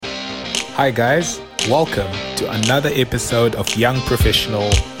Hi, guys. Welcome to another episode of Young Professional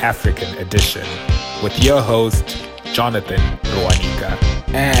African Edition with your host, Jonathan Rwanika.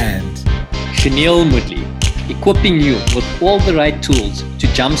 And Shanil Mudley, equipping you with all the right tools to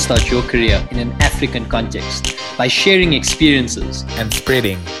jumpstart your career in an African context by sharing experiences and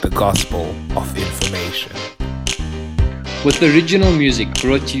spreading the gospel of information. With original music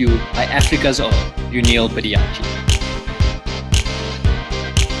brought to you by Africa's own Unil Badiachi.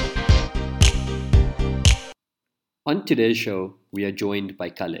 On today's show, we are joined by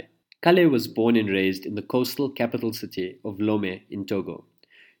Kale. Kale was born and raised in the coastal capital city of Lomé in Togo.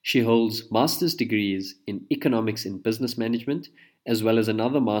 She holds master's degrees in economics and business management, as well as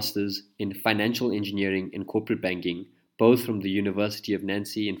another master's in financial engineering and corporate banking, both from the University of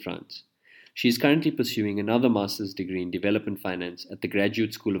Nancy in France. She is currently pursuing another master's degree in development finance at the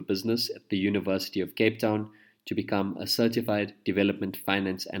Graduate School of Business at the University of Cape Town to become a certified development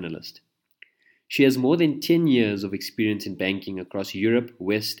finance analyst. She has more than 10 years of experience in banking across Europe,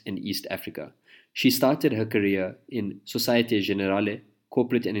 West and East Africa. She started her career in Societe Generale,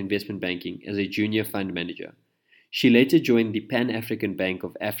 corporate and investment banking, as a junior fund manager. She later joined the Pan-African Bank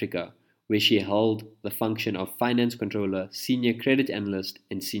of Africa, where she held the function of finance controller, senior credit analyst,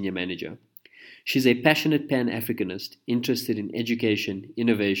 and senior manager. She's a passionate Pan-Africanist, interested in education,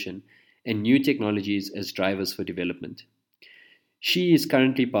 innovation, and new technologies as drivers for development. She is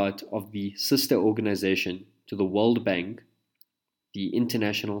currently part of the sister organization to the World Bank, the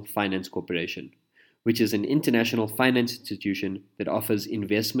International Finance Corporation, which is an international finance institution that offers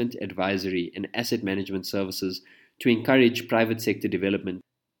investment advisory and asset management services to encourage private sector development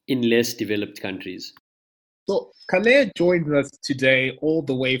in less developed countries. So, Kale joins us today all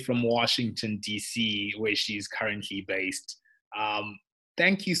the way from Washington, D.C., where she's currently based.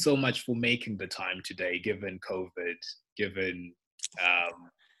 Thank you so much for making the time today, given COVID, given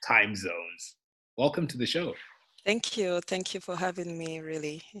time zones. Welcome to the show. Thank you. Thank you for having me,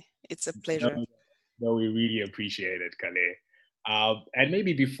 really. It's a pleasure. No, we really appreciate it, Kale. And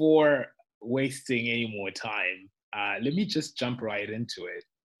maybe before wasting any more time, let me just jump right into it.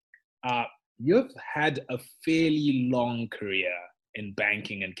 You've had a fairly long career in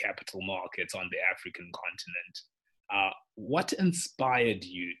banking and capital markets on the African continent. What inspired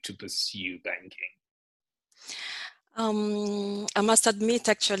you to pursue banking? I must admit,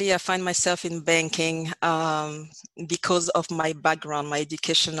 actually, I find myself in banking because of my background, my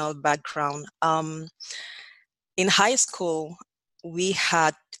educational background. In high school, we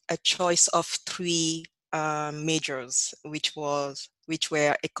had a choice of three majors, which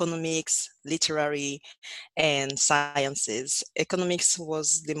were economics, literary, and sciences. Economics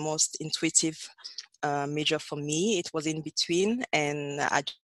was the most intuitive major for me. It was in between, and I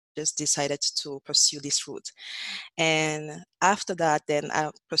just decided to pursue this route. And after that, then I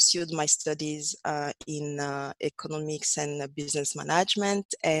pursued my studies in economics and business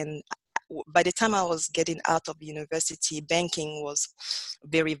management. And by the time I was getting out of university, banking was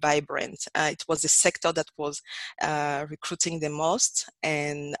very vibrant. It was the sector that was recruiting the most.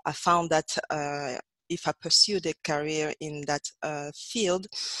 And I found that if I pursued a career in that field,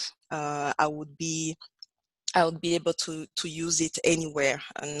 I would be able to use it anywhere,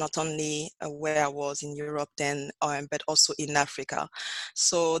 and not only where I was in Europe then, but also in Africa.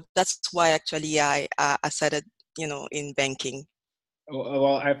 So that's why actually I started, in banking.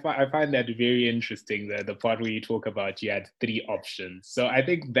 Well, I find that very interesting, the part where you talk about you had three options. So I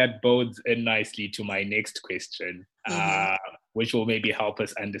think that bodes in nicely to my next question, which will maybe help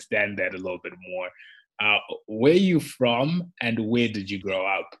us understand that a little bit more. Where are you from and where did you grow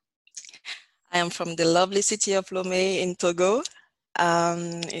up? I am from the lovely city of Lomé in Togo.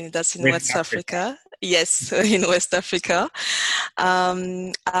 That's in West Africa. Yes, in West Africa.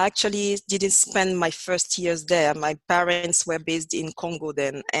 I actually didn't spend my first years there. My parents were based in Congo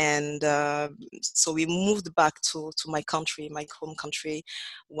then. And so we moved back to my country, my home country,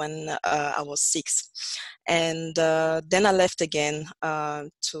 when I was 6. And then I left again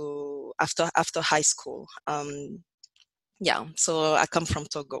after high school. So I come from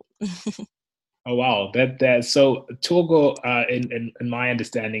Togo. Oh wow! So Togo, in my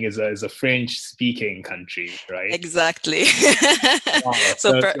understanding, is a French-speaking country, right? Exactly. Wow.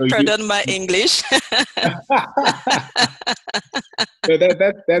 So pardon my English. So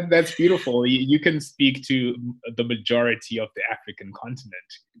that's beautiful. You can speak to the majority of the African continent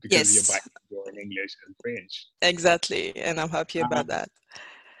because you're bilingual in English and French. Exactly, and I'm happy about that.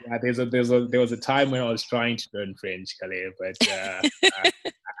 Yeah, there was a time when I was trying to learn French, Kale, but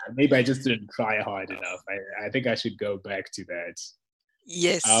maybe I just didn't try hard enough. I think I should go back to that.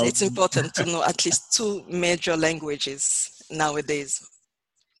 Yes, it's important to know at least 2 major languages nowadays.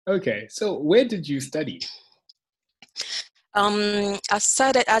 Okay, so where did you study? I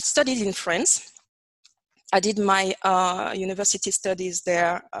studied in France. I did my university studies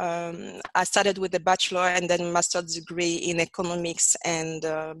there. I started with a bachelor and then master's degree in economics and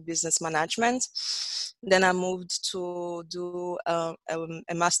business management. Then I moved to do a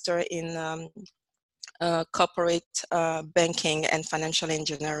master in corporate banking and financial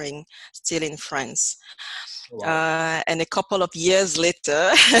engineering, still in France. Wow. And a couple of years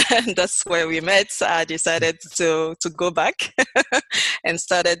later, that's where we met. I decided to go back and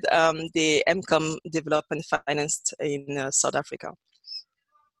started the MCOM Development Finance in South Africa.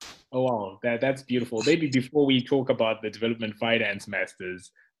 Oh wow, that's beautiful. Maybe before we talk about the development finance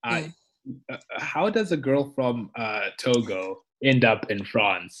masters, uh, Mm. how does a girl from Togo end up in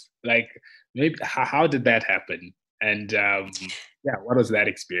France? Like, maybe how did that happen? And yeah, what was that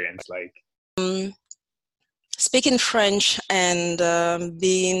experience like? Um, Speaking French and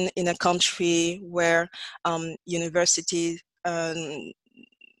being in a country where university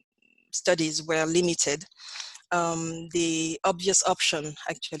studies were limited, the obvious option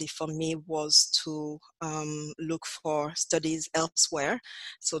actually for me was to look for studies elsewhere.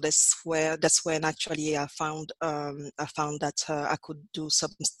 So that's when actually I found that I could do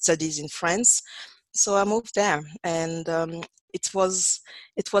some studies in France. So I moved there, and it was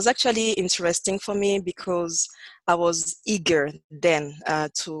actually interesting for me because I was eager then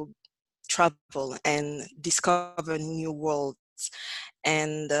to travel and discover new worlds,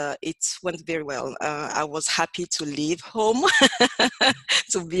 and it went very well. I was happy to leave home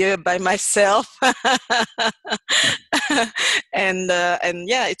to be by myself, and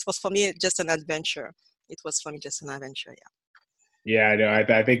yeah, it was for me just an adventure. It was for me just an adventure. Yeah. Yeah, no,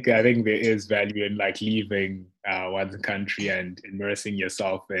 I think there is value in like leaving one's country and immersing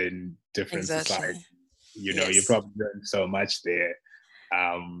yourself in different societies. Exactly. You Yes. probably learn so much there.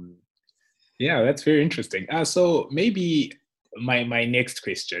 Um, Yeah, that's very interesting. So maybe my next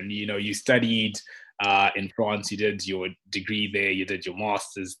question, you studied in France, you did your degree there, you did your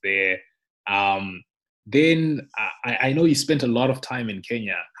master's there. Um, then I know you spent a lot of time in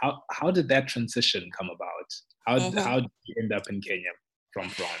Kenya. How did that transition come about? Hmm. How did you end up in Kenya from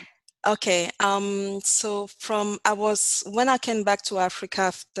France? Okay. So from I was when I came back to Africa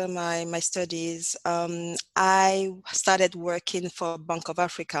after my studies, I started working for Bank of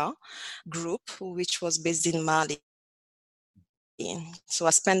Africa Group, which was based in Mali. So I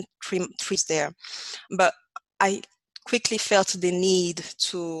spent three years there, but I quickly felt the need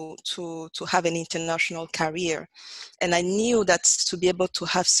to have an international career, and I knew that to be able to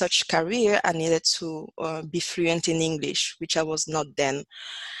have such career, I needed to be fluent in English, which I was not then.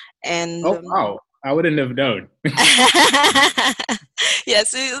 And Oh wow, I wouldn't have known.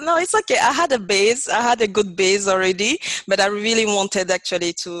 yes, no, it's okay. I had a base. I had a good base already, but I really wanted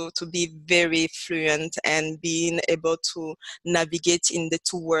actually to be very fluent and being able to navigate in the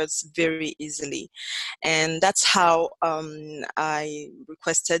two words very easily. And that's how I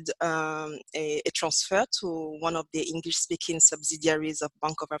requested a transfer to one of the English-speaking subsidiaries of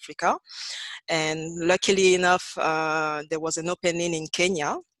Bank of Africa. And luckily enough, there was an opening in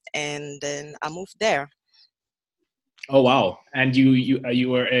Kenya, and then I moved there. Oh wow, and you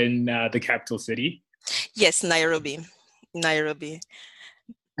were in the capital city. Yes, Nairobi. Nairobi.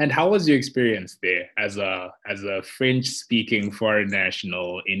 And how was your experience there as a French speaking foreign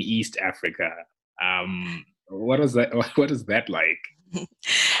national in East Africa? What was that? What is that like?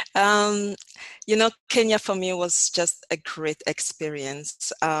 um, Kenya for me was just a great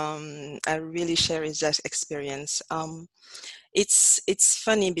experience. I really cherish that experience. It's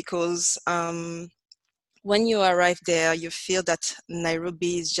funny because when you arrive there, you feel that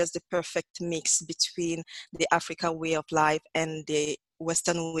Nairobi is just the perfect mix between the African way of life and the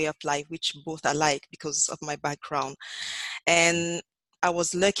Western way of life, which both I like because of my background. And I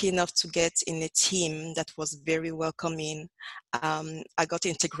was lucky enough to get in a team that was very welcoming. I got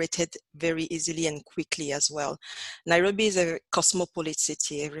integrated very easily and quickly as well. Nairobi is a cosmopolitan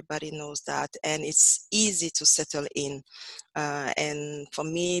city, everybody knows that, and it's easy to settle in. And for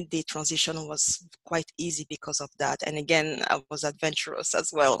me, the transition was quite easy because of that. And again, I was adventurous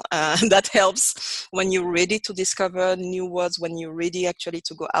as well. That helps when you're ready to discover new words, when you're ready actually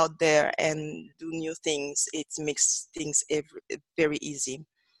to go out there and do new things, it makes things very easy.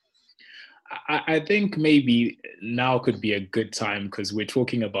 I think maybe now could be a good time because we're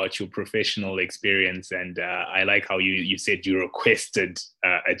talking about your professional experience, and I like how you said you requested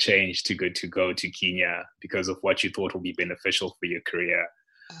a change to go to Kenya because of what you thought would be beneficial for your career.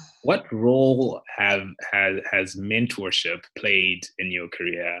 What role has mentorship played in your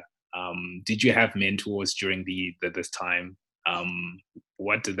career? Did you have mentors during this time?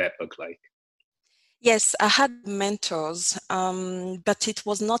 What did that look like? Yes, I had mentors, but it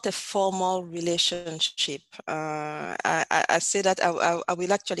was not a formal relationship. I say that I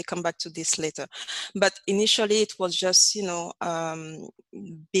will actually come back to this later. But initially, it was just,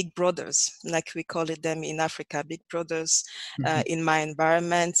 big brothers, like we call it them in Africa, big brothers in my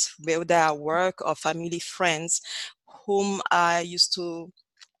environment, whether at work or family friends, whom I used to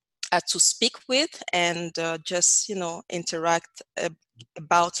speak with and just interact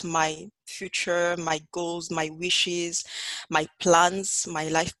about my future, my goals, my wishes, my plans, my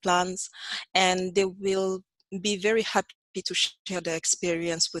life plans, and they will be very happy to share their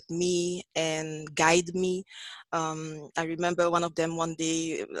experience with me and guide me. I remember one of them one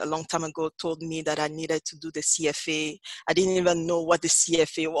day a long time ago told me that I needed to do the CFA. I didn't even know what the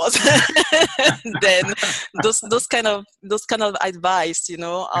CFA was. Then those kind of advice,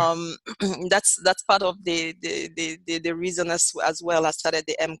 that's part of the reason as well I started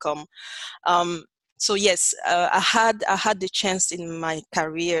the MCOM. So yes, I had the chance in my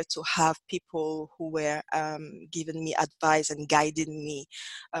career to have people who were giving me advice and guiding me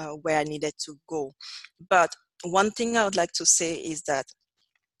where I needed to go. But one thing I would like to say is that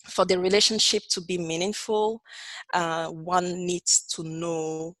for the relationship to be meaningful, one needs to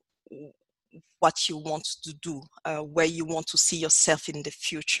know what you want to do, where you want to see yourself in the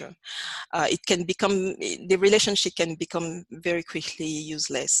future. The relationship can become very quickly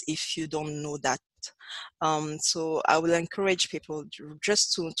useless if you don't know that. So I will encourage people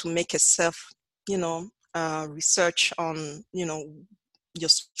just to make a self, research on, your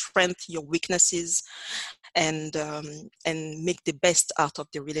strength, your weaknesses, and make the best out of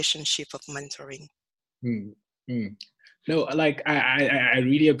the relationship of mentoring. Hmm. Hmm. No, like I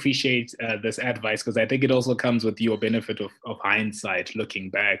really appreciate this advice because I think it also comes with your benefit of hindsight looking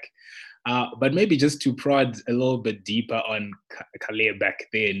back. But maybe just to prod a little bit deeper on Calais back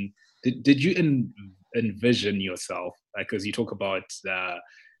then, did you envision yourself? Because you talk about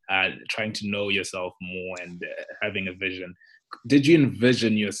trying to know yourself more and having a vision. Did you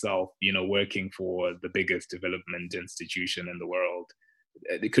envision yourself, working for the biggest development institution in the world?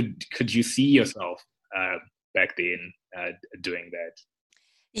 Could you see yourself back then doing that?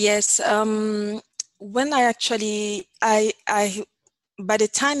 Yes. When I by the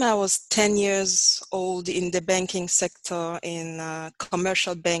time I was 10 years old in the banking sector, in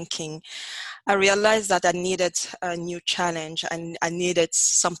commercial banking, I realized that I needed a new challenge and I needed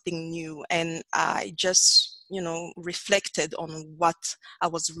something new. And I just, reflected on what I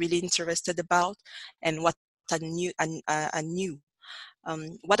was really interested about and what I knew.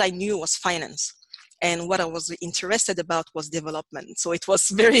 What I knew was finance. And what I was interested about was development. So it was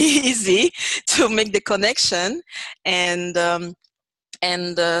very easy to make the connection and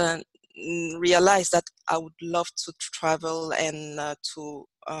realize that I would love to travel and to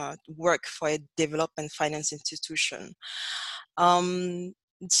work for a development finance institution.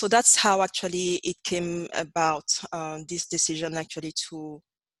 So that's how actually it came about, this decision actually to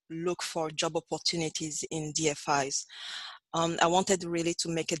look for job opportunities in DFIs. I wanted really to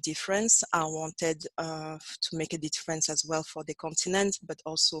make a difference. I wanted to make a difference as well for the continent, but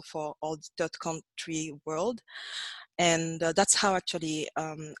also for all the third country world. And that's how actually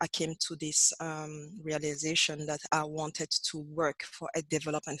I came to this realization that I wanted to work for a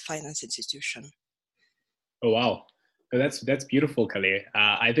development finance institution. Oh wow, that's beautiful, Kale.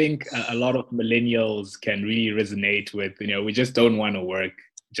 I think a lot of millennials can really resonate with. We just don't want to work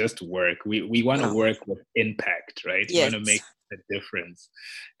just to work. We want to No. work with impact, right? We want Yes. to make a difference,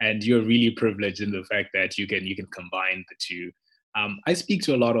 and you're really privileged in the fact that you can combine the two. I speak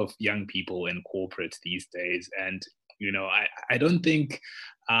to a lot of young people in corporate these days, and I don't think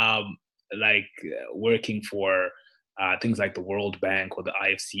like working for things like the World Bank or the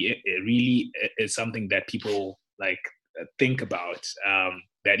IFC, it really is something that people like think about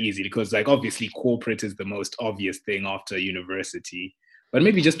that easy because like obviously corporate is the most obvious thing after university, but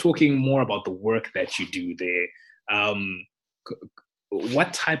maybe just talking more about the work that you do there. Um,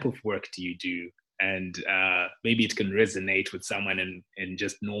 what type of work do you do? And maybe it can resonate with someone in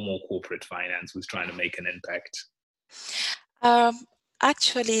just normal corporate finance who's trying to make an impact. Um,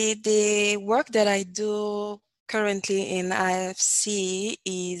 Actually, the work that I do currently in IFC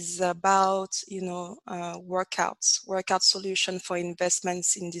is about, workout solution for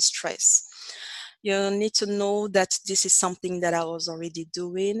investments in distress. You need to know that this is something that I was already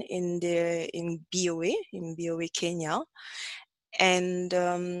doing in BOA Kenya. And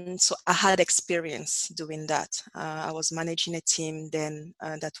so I had experience doing that. I was managing a team then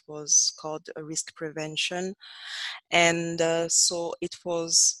that was called risk prevention. And so it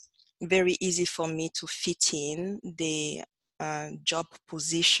was very easy for me to fit in the job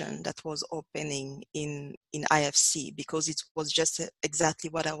position that was opening in IFC, because it was just exactly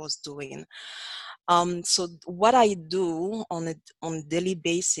what I was doing. So what I do on a daily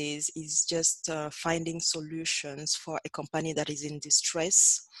basis is just finding solutions for a company that is in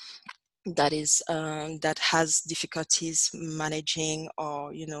distress, that has difficulties managing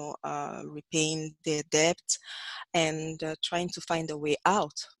or repaying their debt, and trying to find a way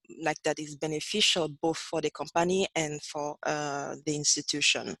out, like that is beneficial both for the company and for the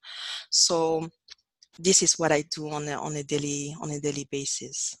institution. So this is what I do on a daily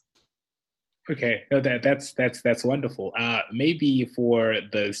basis. Okay, no, that's wonderful. Maybe for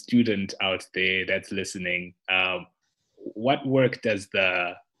the student out there that's listening, what work does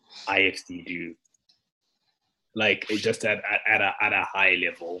the IFC do? Like just at a high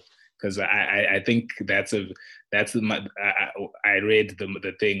level, because I think that's I read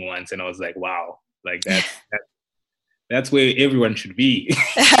the thing once and I was like, wow, like that's where everyone should be.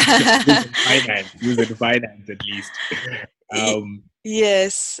 Using finance at least.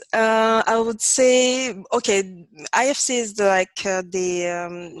 Yes, I would say, okay, IFC is the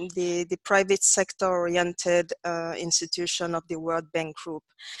private sector oriented institution of the World Bank Group.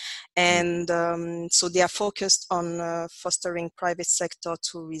 And so they are focused on fostering private sector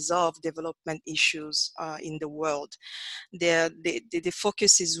to resolve development issues in the world. The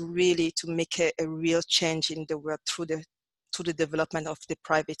focus is really to make a real change in the world through the development of the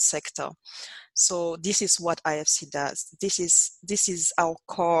private sector. So this is what IFC does. This is our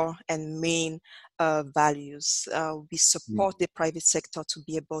core and main values. We support the private sector to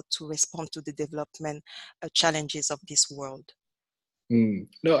be able to respond to the development challenges of this world.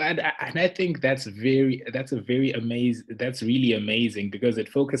 No, and I think that's really amazing, because it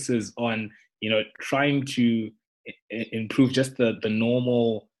focuses on trying to improve just the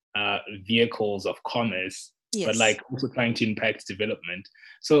normal vehicles of commerce, Yes. but like also trying to impact development.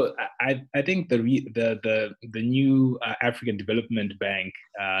 So I think the new African Development Bank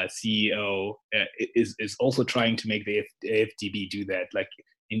CEO is also trying to make the AFDB do that, like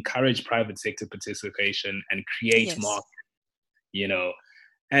encourage private sector participation and create markets.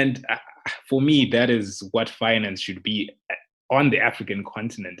 And for me, that is what finance should be on the African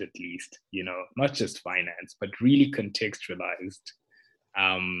continent, at least, not just finance, but really contextualized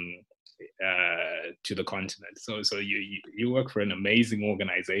to the continent. So you work for an amazing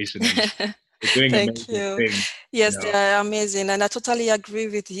organization. And you're doing Thank you. things, yes, they are amazing, and I totally agree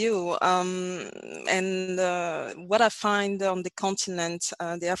with you. And what I find on the continent,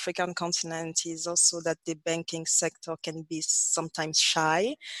 the African continent, is also that the banking sector can be sometimes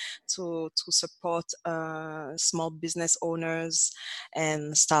shy to support small business owners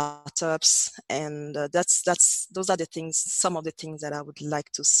and startups, and those are some of the things that I would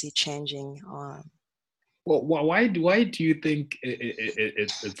like to see changing. Well, why do you think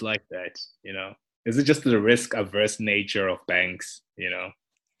it's like that? Is it just the risk averse nature of banks?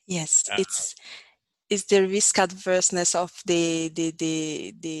 Yes, it's the risk adverseness of the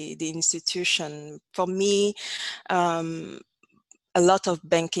institution. For me, a lot of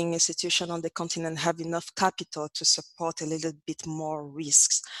banking institutions on the continent have enough capital to support a little bit more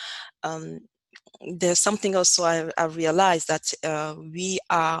risks. There's something also I realized, that we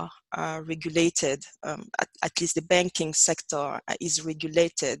are regulated, at least the banking sector is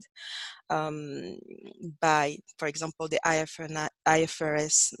regulated by, for example, the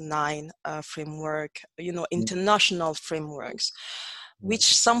IFRS 9 framework, international frameworks,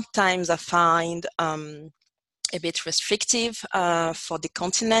 which sometimes I find a bit restrictive for the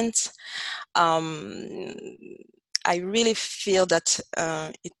continent. I really feel that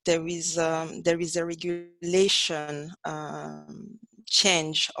there is a regulation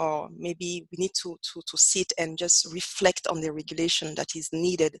change, or maybe we need to sit and just reflect on the regulation that is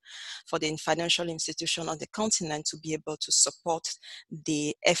needed for the financial institution on the continent to be able to support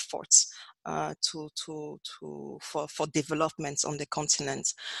the efforts for developments on the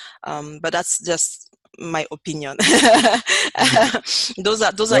continent. But that's just my opinion. Those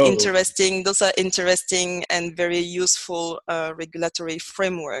are interesting. Those are interesting and very useful regulatory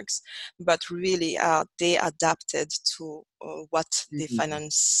frameworks, but really they adapted to what the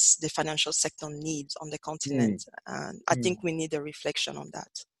financial sector needs on the continent. And I think we need a reflection on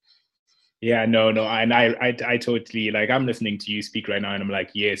that. Yeah, no, and I totally, like, I'm listening to you speak right now, and I'm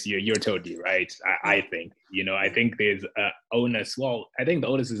like, yes, you're totally right. I think, I think there's onus. Well, I think the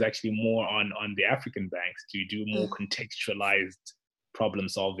onus is actually more on the African banks to do more contextualized problem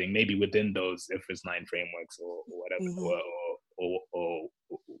solving, maybe within those IFRS 9 frameworks or whatever, or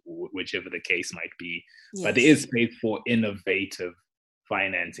whichever the case might be. Yes. But there is space for innovative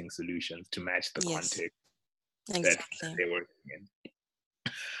financing solutions to match the context. that Exactly. they're working in.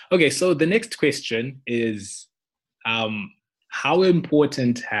 Okay, so the next question is, how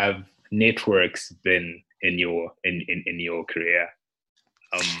important have networks been in your career?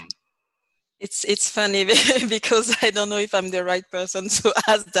 It's funny because I don't know if I'm the right person to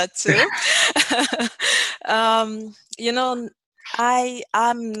ask that too. You know,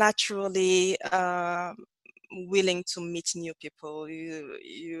 I'm naturally willing to meet new people.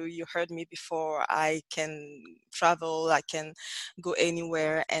 You heard me before. I can travel. I can go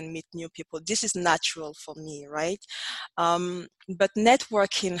anywhere and meet new people. This is natural for me, right? But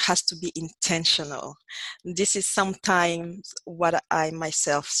networking has to be intentional. This is sometimes what I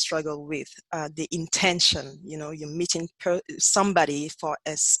myself struggle with, the intention. You're meeting somebody for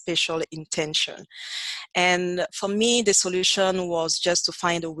a special intention. And for me, the solution was just to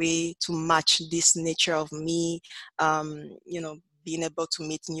find a way to match this nature of me, being able to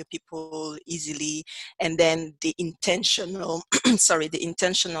meet new people easily, and then the intentional, the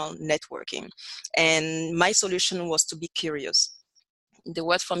intentional networking. And my solution was to be curious. The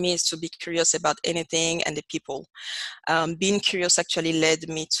word for me is to be curious about anything and the people. Being curious actually led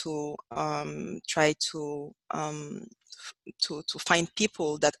me to try to find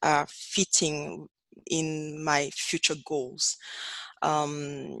people that are fitting in my future goals.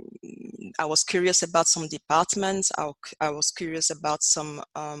 I was curious about some departments. I was curious about some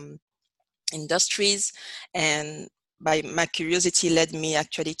industries, and my curiosity led me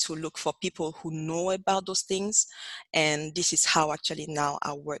actually to look for people who know about those things. And this is how actually now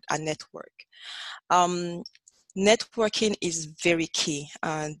I network. Networking is very key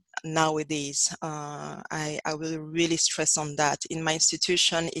nowadays. I will really stress on that. In my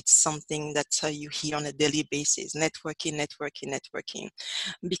institution, it's something that you hear on a daily basis: networking, networking, networking,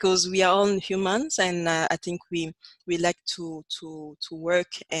 because we are all humans, and I think we like to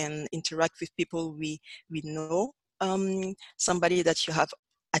work and interact with people we know. Somebody that you have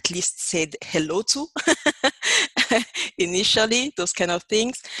at least said hello to initially, those kind of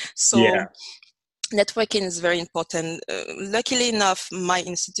things. So Yeah. networking is very important. Luckily enough, my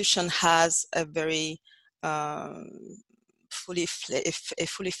institution has a very fully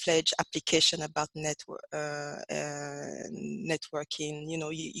fledged application about networking.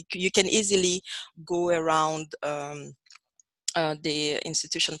 You can easily go around the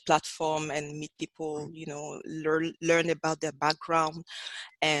institution platform and meet people, learn about their background,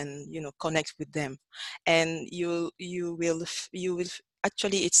 and connect with them. And you will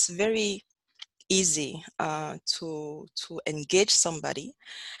actually, it's very easy to engage somebody,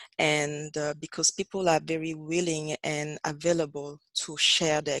 and because people are very willing and available to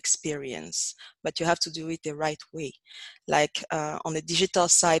share their experience, but you have to do it the right way. Like on the digital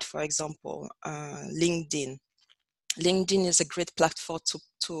side, for example, LinkedIn is a great platform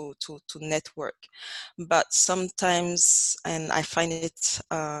to network, but sometimes, and I find it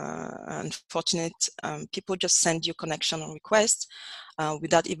unfortunate, people just send you connection request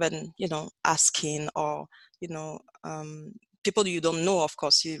without even asking, or you know people you don't know, of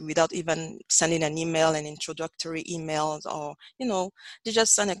course, without even sending an email, an introductory email, or they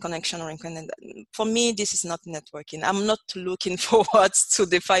just send a connection request. For me, this is not networking. I'm not looking forward to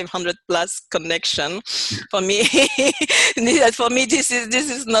the 500 plus connection. For me, this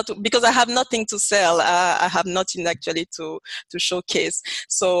is not, because I have nothing to sell. I have nothing actually to showcase.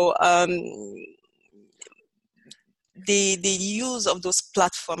 So the use of those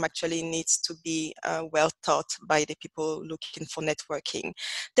platforms actually needs to be well taught by the people looking for networking.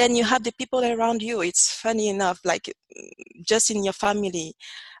 Then you have the people around you. It's funny enough, like just in your family,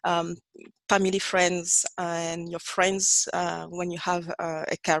 friends, and your friends, when you have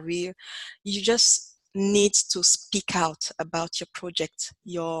a career, you just need to speak out about your project,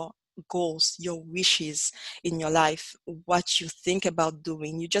 your goals, your wishes in your life, what you think about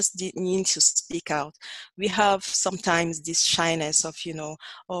doing. You just need to speak out. We have sometimes this shyness of,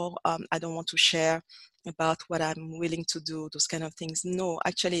 I don't want to share about what I'm willing to do, those kind of things. No,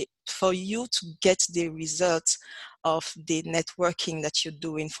 actually, for you to get the results of the networking that you're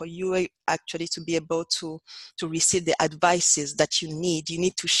doing, for you actually to be able to receive the advices that you need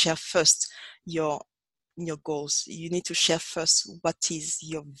to share first your goals. You need to share first what is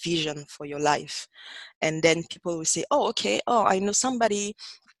your vision for your life. And then people will say, oh, okay, oh, I know somebody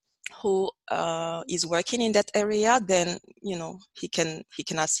who is working in that area, then he can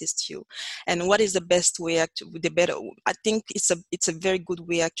assist you. And what is the best way? Actually, the better, I think it's a very good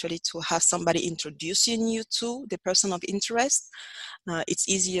way actually to have somebody introducing you to the person of interest. It's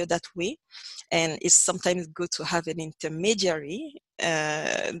easier that way, and it's sometimes good to have an intermediary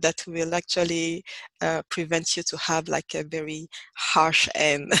that will actually prevent you to have like a very harsh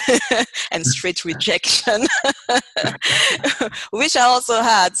and and straight rejection, which I also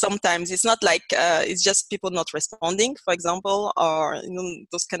had sometimes. It's not like it's just people not responding, for example, or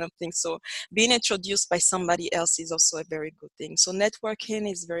those kind of things. So being introduced by somebody else is also a very good thing. So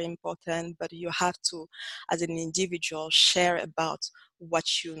networking is very important, but you have to, as an individual, share about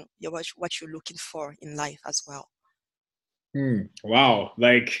what you're looking for in life as well. Wow,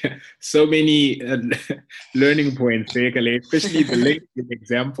 like so many learning points there, Kale, especially the LinkedIn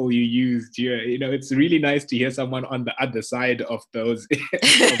example you used. It's really nice to hear someone on the other side of those of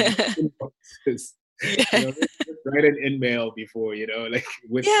the inboxes. Yeah. Write an email before, like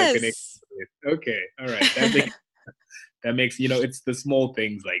with the connection. Yes. Okay, all right, that makes it's the small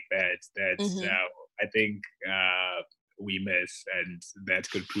things like that I think we miss, and that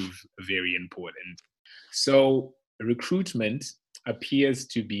could prove very important. So recruitment appears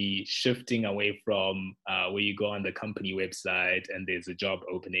to be shifting away from where you go on the company website and there's a job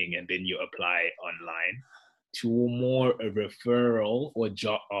opening and then you apply online, to more a referral or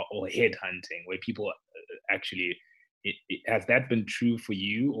job or headhunting, where people actually has that been true for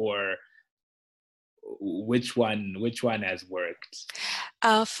you, or which one has worked?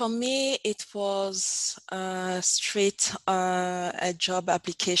 For me, it was straight a job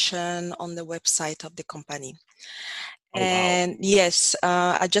application on the website of the company. Oh, wow. And yes,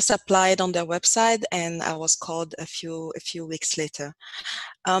 I just applied on their website, and I was called a few weeks later.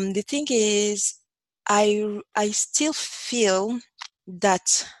 The thing is, I still feel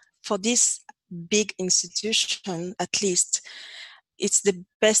that for this big institution, at least, it's the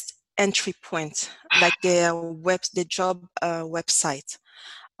best entry point, like the job website.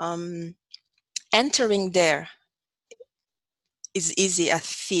 Entering there is easy, I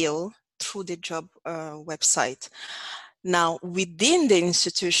feel, through the job website. Now, within the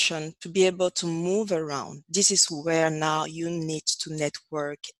institution, to be able to move around, this is where now you need to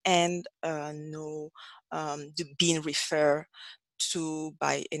network and know being referred to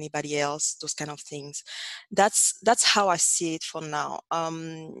by anybody else, those kind of things. That's how I see it for now.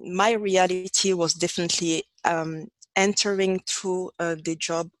 My reality was definitely entering through the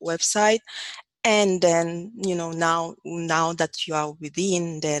job website, and then now that you are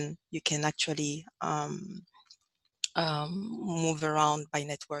within, then you can actually move around by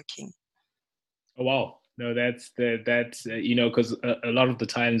networking. Oh, wow. No, that's because a lot of the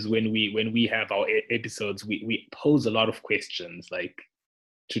times when we have our episodes, we pose a lot of questions, like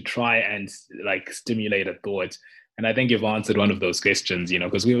to try and like stimulate a thought. And I think you've answered one of those questions,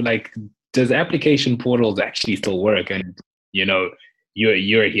 because we were like, does application portals actually still work? And you're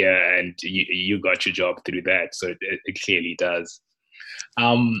here and you got your job through that, so it clearly does.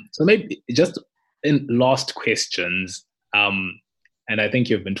 So maybe just in last questions, and I think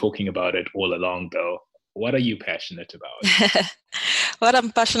you've been talking about it all along, though. What are you passionate about? What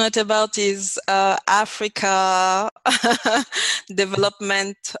I'm passionate about is Africa,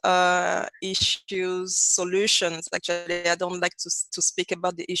 development issues, solutions. Actually, I don't like to speak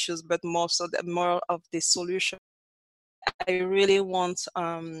about the issues, but more of the solution. I really want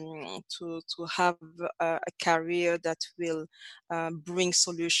to have a career that will bring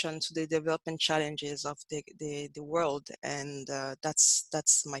solution to the development challenges of the world, and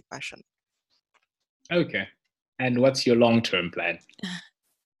that's my passion. Okay. And what's your long-term plan,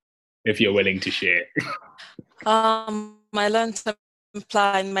 if you're willing to share? My long-term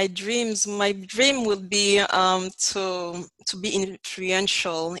plan, my dream will be to be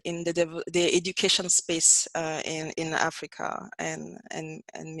influential in the education space in Africa and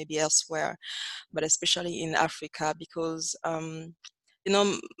maybe elsewhere, but especially in Africa, because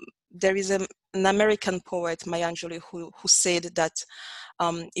there is an American poet, Maya Angelou, who said that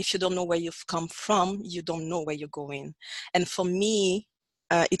if you don't know where you've come from, you don't know where you're going. And for me,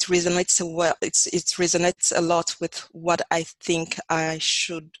 it resonates it resonates a lot with what I think I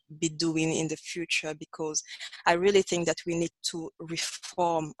should be doing in the future, because I really think that we need to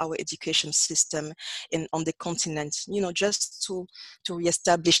reform our education system on the continent, just to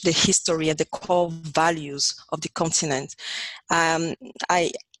reestablish the history and the core values of the continent.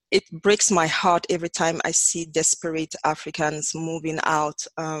 It breaks my heart every time I see desperate Africans moving out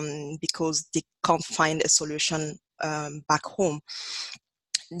because they can't find a solution back home.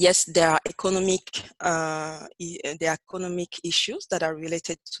 Yes, there are economic issues that are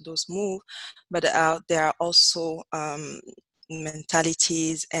related to those moves, but there are also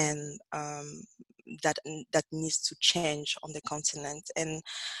mentalities and that needs to change on the continent. And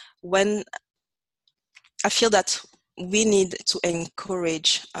when I feel that we need to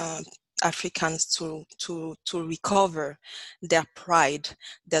encourage Africans to recover their pride,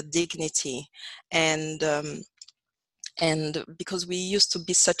 their dignity, and because we used to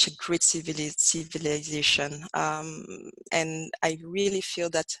be such a great civilization, and I really feel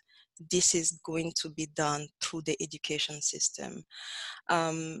that this is going to be done through the education system.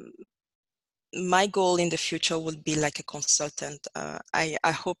 My goal in the future will be like a consultant. I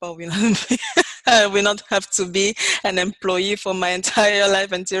hope I will not I will not have to be an employee for my entire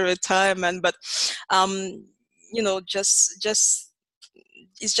life until retirement. But just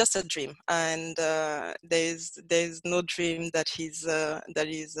it's just a dream, and there's no dream that is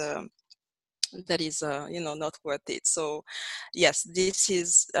not worth it. So yes, this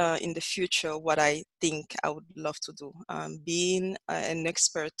is in the future what I think I would love to do, being an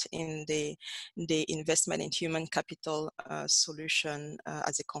expert in the investment in human capital solution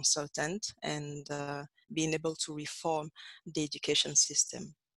as a consultant, and being able to reform the education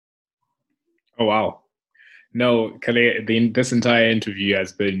system. Oh, wow. No, Kale, this entire interview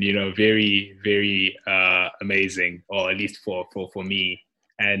has been, very, very amazing, or at least for me.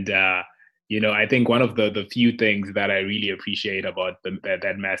 And, I think one of the few things that I really appreciate about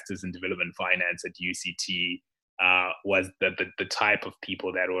that Master's in Development Finance at UCT was the type of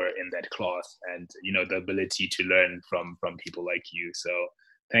people that were in that class, and, the ability to learn from people like you. So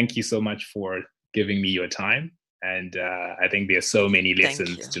thank you so much for giving me your time. And I think there's so many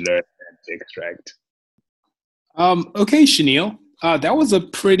lessons to learn and to extract. Okay, Chanel, that was a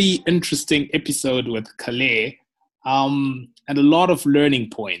pretty interesting episode with Kale, and a lot of learning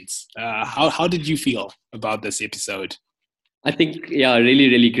points. How did you feel about this episode? I think, yeah, really,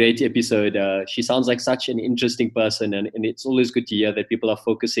 really great episode. She sounds like such an interesting person, and it's always good to hear that people are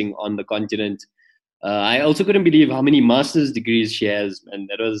focusing on the continent. I also couldn't believe how many master's degrees she has, and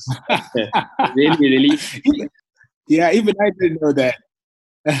that was really, really. Yeah, even I didn't know that.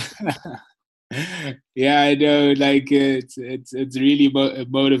 Yeah, I know. Like it's really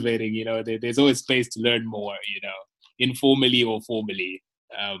motivating. There's always space to learn more. Informally or formally.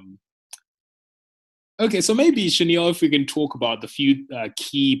 Okay, so maybe Chanel, if we can talk about the few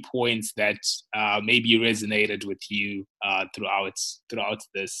key points that maybe resonated with you throughout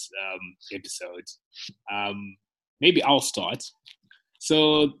this episode. Maybe I'll start.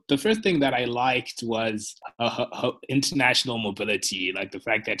 So the first thing that I liked was her international mobility, like the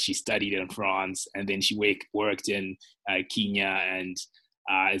fact that she studied in France and then she worked in Kenya and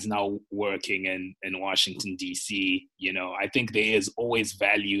is now working in Washington, D.C. I think there is always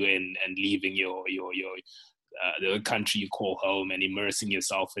value in leaving the country you call home and immersing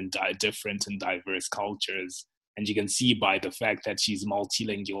yourself in different and diverse cultures. And you can see by the fact that she's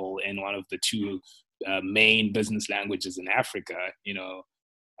multilingual in one of the two main business languages in Africa,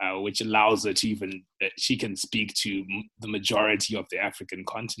 which allows her to she can speak to the majority of the African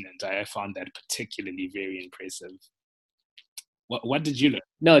continent. I found that particularly very impressive. What did you learn?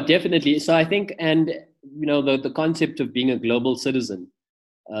 No, definitely. So I think, and the concept of being a global citizen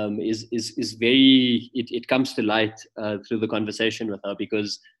is very, it comes to light through the conversation with her,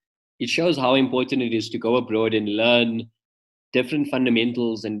 because it shows how important it is to go abroad and learn different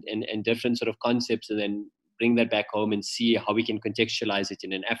fundamentals and different sort of concepts, and then bring that back home and see how we can contextualize it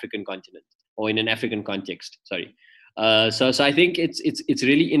in an African continent or in an African context. Sorry. So I think it's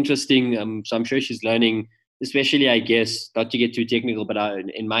really interesting. So I'm sure she's learning, especially, I guess, not to get too technical, but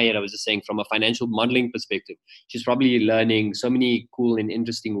in my head, I was just saying from a financial modeling perspective, she's probably learning so many cool and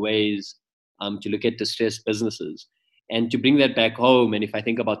interesting ways to look at distressed businesses and to bring that back home. And if I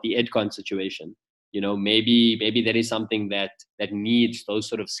think about the EdCon situation, maybe that is something that needs those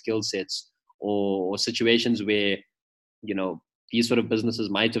sort of skill sets, or situations where, these sort of businesses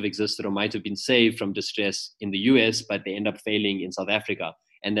might have existed or might have been saved from distress in the US, but they end up failing in South Africa.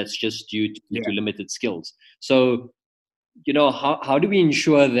 And that's just due to limited skills. So, how do we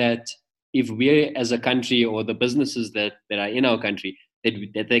ensure that if we're, as a country, or the businesses that are in our country,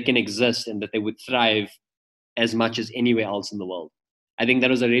 that they can exist and that they would thrive as much as anywhere else in the world? I think that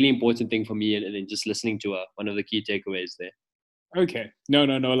was a really important thing for me, and just listening to her, one of the key takeaways there. Okay. No.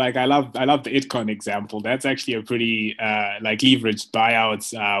 Like I love the ITCON example. That's actually a pretty leveraged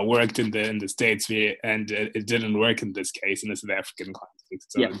buyouts worked in the States, and it didn't work in this case in the South African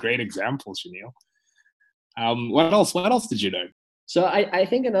context. So a great example, Chanel. What else did you learn? So I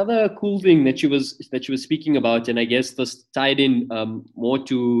think another cool thing that she was speaking about, and I guess this tied in more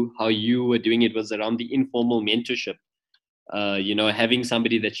to how you were doing it, was around the informal mentorship. Having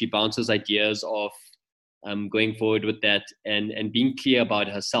somebody that she bounces ideas off, going forward with that, and being clear about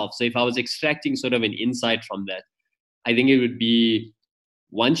herself. So if I was extracting sort of an insight from that, I think it would be,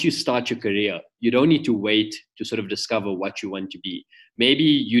 once you start your career, you don't need to wait to sort of discover what you want to be. Maybe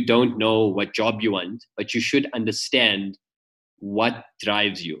you don't know what job you want, but you should understand what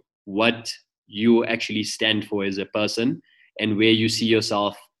drives you, what you actually stand for as a person, and where you see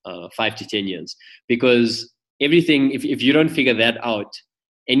yourself 5 to 10 years. Because everything, if you don't figure that out,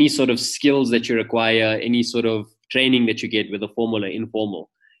 any sort of skills that you require, any sort of training that you get, whether formal or informal,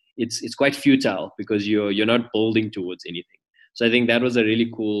 it's quite futile because you're not building towards anything. So I think that was a really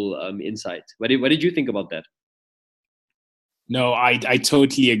cool insight. What did you think about that? No, I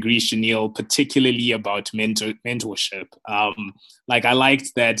totally agree, Shanil, particularly about mentorship. Like I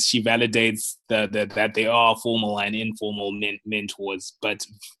liked that she validates that there are formal and informal mentors, but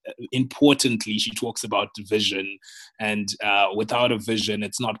importantly, she talks about vision. And without a vision,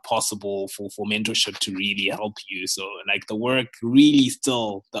 it's not possible for mentorship to really help you. So like the work really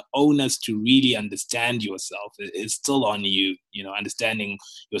still, the onus to really understand yourself is still on you, you know, understanding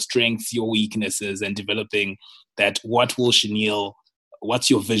your strengths, your weaknesses, and developing that what's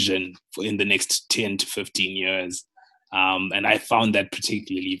your vision for in the next 10 to 15 years? And I found that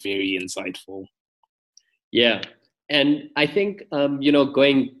particularly very insightful. Yeah. And I think,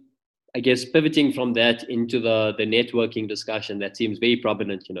 going, I guess, pivoting from that into the networking discussion that seems very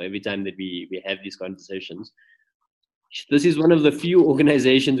prominent, every time that we have these conversations. This is one of the few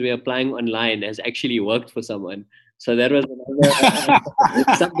organizations where applying online has actually worked for someone. So that was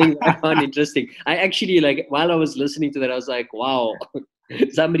another, something I found interesting. I actually, while I was listening to that, I was like, wow,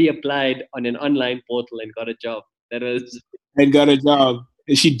 somebody applied on an online portal and got a job. And got a job.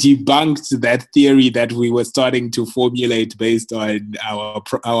 She debunked that theory that we were starting to formulate based on our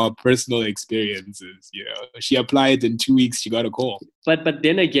personal experiences. You know, she applied in 2 weeks. She got a call. But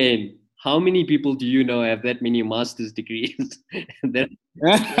then again, how many people do you know have that many master's degrees that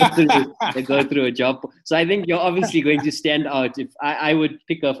go through a job? So I think you're obviously going to stand out. If I would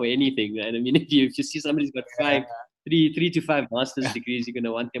pick her for anything, and I mean, if you see somebody's got three to five master's degrees, you're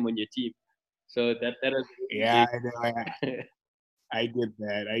gonna want them on your team. So that is I know. I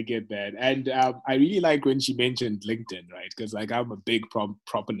get that. And I really like when she mentioned LinkedIn, right? Because like I'm a big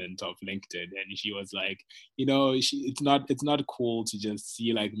proponent of LinkedIn, and she was like, it's not cool to just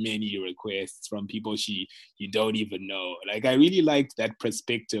see like many requests from people you don't even know. Like I really liked that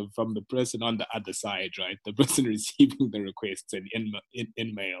perspective from the person on the other side, right? The person receiving the requests and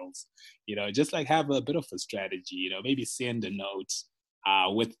in mails, just like have a bit of a strategy, maybe send a note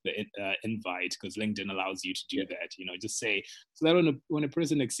with the invite, because LinkedIn allows you to do that. Just say, so that when a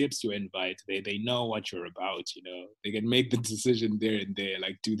person accepts your invite, they know what you're about. They can make the decision there and there,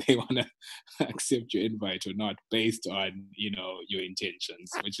 like, do they want to accept your invite or not, based on your intentions,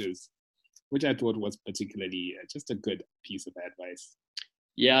 which I thought was particularly just a good piece of advice.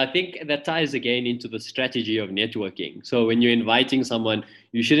 Yeah, I think that ties again into the strategy of networking. So when you're inviting someone,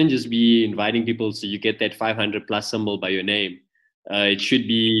 you shouldn't just be inviting people so you get that 500 plus symbol by your name. It should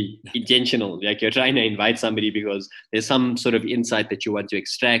be intentional. Like you're trying to invite somebody because there's some sort of insight that you want to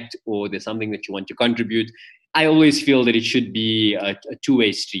extract, or there's something that you want to contribute. I always feel that it should be a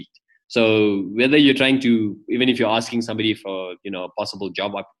two-way street. So whether you're trying to, even if you're asking somebody for, possible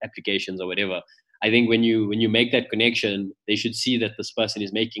job applications or whatever, I think when you make that connection, they should see that this person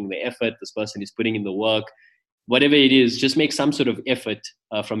is making the effort, this person is putting in the work, whatever it is. Just make some sort of effort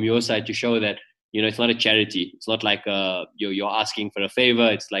from your side to show that, it's not a charity. It's not like you're asking for a favor.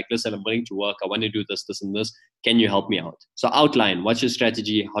 It's like, listen, I'm willing to work. I want to do this, this, and this. Can you help me out? So outline, what's your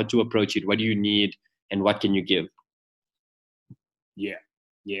strategy, how to approach it, what do you need, and what can you give? Yeah.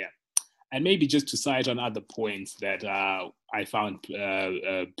 And maybe just to cite on other points that I found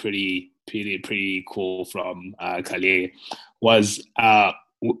pretty cool from Kale was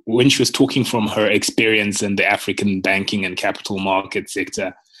when she was talking from her experience in the African banking and capital market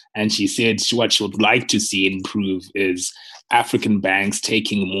sector. And she said what she would like to see improve is African banks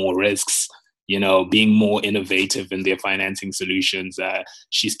taking more risks, being more innovative in their financing solutions.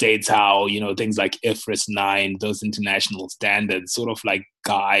 She states how, things like IFRS 9, those international standards sort of like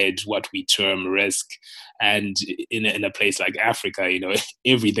guide what we term risk. And in a place like Africa,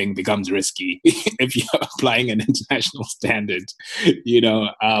 everything becomes risky if you're applying an international standard,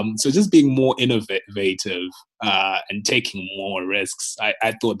 so just being more innovative and taking more risks.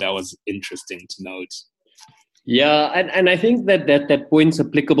 I thought that was interesting to note. Yeah, and I think that point's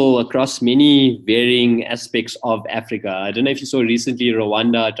applicable across many varying aspects of Africa. I don't know if you saw recently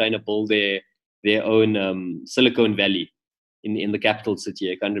Rwanda trying to build their own Silicon Valley in the capital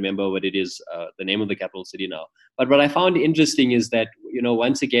city. I can't remember what it is, the name of the capital city now. But what I found interesting is that,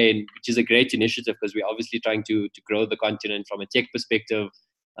 once again, which is a great initiative because we're obviously trying to grow the continent from a tech perspective.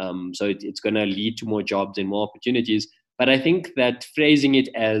 So it's going to lead to more jobs and more opportunities. But I think that phrasing it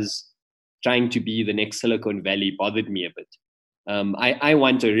as trying to be the next Silicon Valley bothered me a bit. I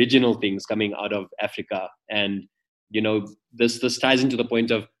want original things coming out of Africa. And, this ties into the point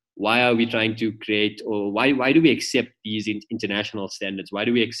of why are we trying to create, or why do we accept these international standards? Why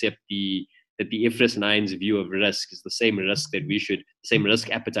do we accept that the IFRS 9's view of risk is the same risk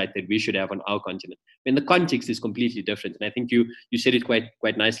appetite that we should have on our continent? I mean, the context is completely different. And I think you said it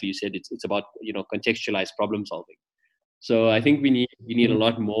quite nicely. You said it's about, contextualized problem solving. So I think we need a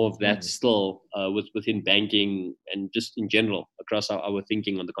lot more of that still within banking and just in general across our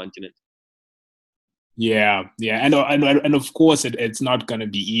thinking on the continent. Yeah, and of course it's not going to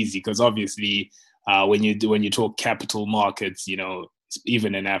be easy, because obviously when you talk capital markets,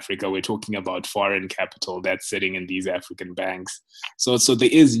 even in Africa, we're talking about foreign capital that's sitting in these African banks. So there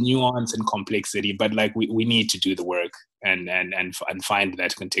is nuance and complexity, but like we need to do the work and find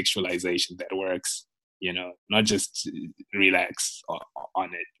that contextualization that works. Not just relax on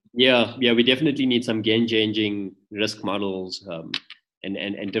it. Yeah, we definitely need some game-changing risk models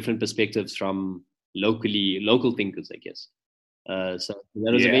and different perspectives from local thinkers, I guess. So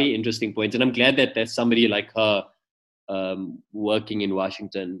that was a very interesting point, and I'm glad that there's somebody like her working in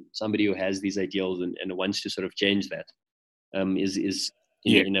Washington, somebody who has these ideals and wants to sort of change that, is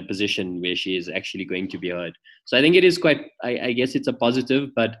in a position where she is actually going to be heard. So I think it is quite, I guess it's a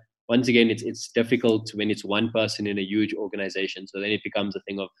positive, but once again, it's difficult when it's one person in a huge organization. So then it becomes a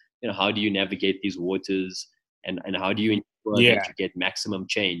thing of, how do you navigate these waters and how do you ensure that you get maximum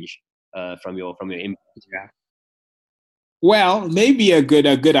change from your impact? Yeah. Well, maybe a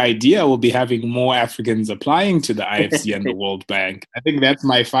good idea will be having more Africans applying to the IFC and the World Bank. I think that's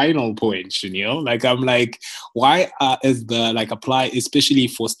my final point, Shanil. Like, I'm like, why is the apply, especially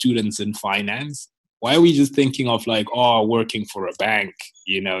for students in finance? Why are we just thinking of working for a bank,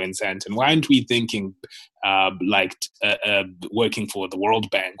 in Sandton? Why aren't we thinking working for the World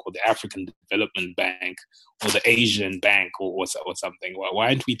Bank or the African Development Bank or the Asian Bank or something? Why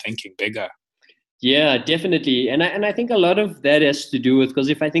aren't we thinking bigger? Yeah, definitely. And I think a lot of that has to do with, because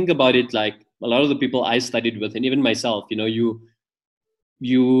if I think about it, like a lot of the people I studied with, and even myself, you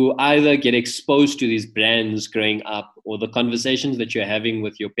either get exposed to these brands growing up, or the conversations that you're having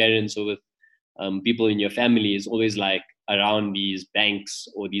with your parents or with people in your family is always like around these banks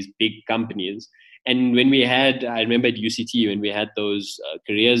or these big companies. And when I remember at UCT, when we had those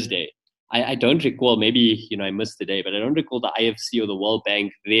careers day, I don't recall, maybe, I missed the day, but I don't recall the IFC or the World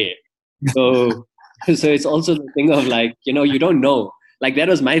Bank there. So it's also the thing of you don't know. Like, that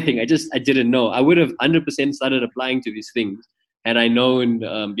was my thing. I didn't know. I would have 100% started applying to these things had I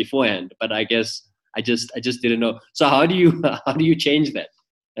known beforehand. But I guess I just didn't know. So how do you change that?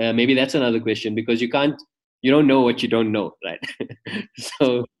 Maybe that's another question, because you don't know what you don't know, right?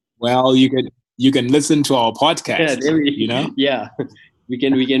 So, well, you can listen to our podcast. Yeah, we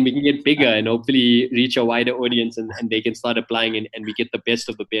can get bigger and hopefully reach a wider audience, and they can start applying, and we get the best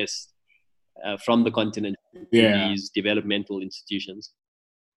of the best from the continent in these developmental institutions.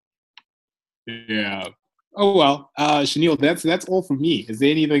 Yeah. Oh well, Shanil, that's all from me. Is there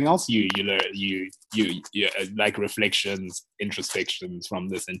anything else you like, reflections, introspections from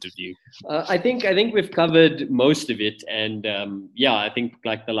this interview? I think we've covered most of it, and I think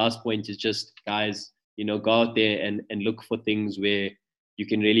like the last point is just, guys, go out there and look for things where you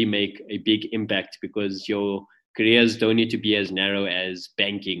can really make a big impact, because your careers don't need to be as narrow as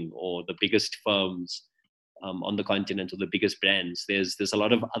banking or the biggest firms on the continent or the biggest brands. There's a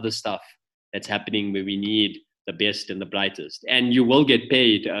lot of other stuff that's happening where we need the best and the brightest, and you will get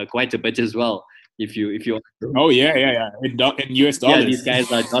paid quite a bit as well if you. Oh yeah, in US dollars. Yeah, these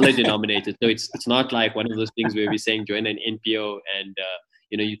guys are dollar denominated, so it's not like one of those things where we're saying join an NPO and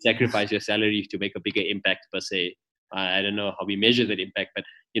you sacrifice your salary to make a bigger impact per se. I don't know how we measure that impact, but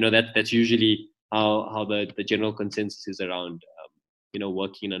that's usually how the general consensus is around.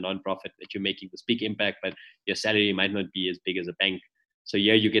 Working in a nonprofit, that you're making this big impact, but your salary might not be as big as a bank. So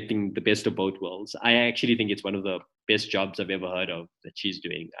yeah, you're getting the best of both worlds. I actually think it's one of the best jobs I've ever heard of that she's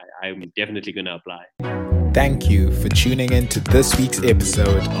doing. I'm definitely going to apply. Thank you for tuning in to this week's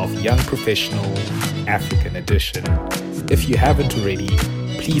episode of Young Professional African Edition. If you haven't already,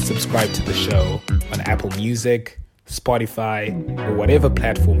 please subscribe to the show on Apple Music, Spotify, or whatever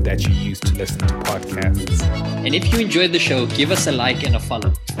platform that you use to listen to podcasts. And if you enjoyed the show, give us a like and a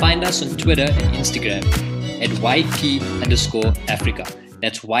follow. Find us on Twitter and Instagram at YP_Africa.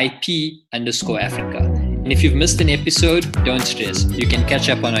 That's YP_Africa. And if you've missed an episode, don't stress. You can catch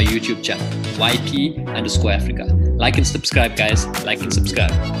up on our YouTube channel, YP_Africa. Like and subscribe, guys. Like and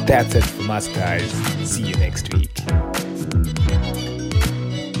subscribe. That's it from us, guys. See you next week.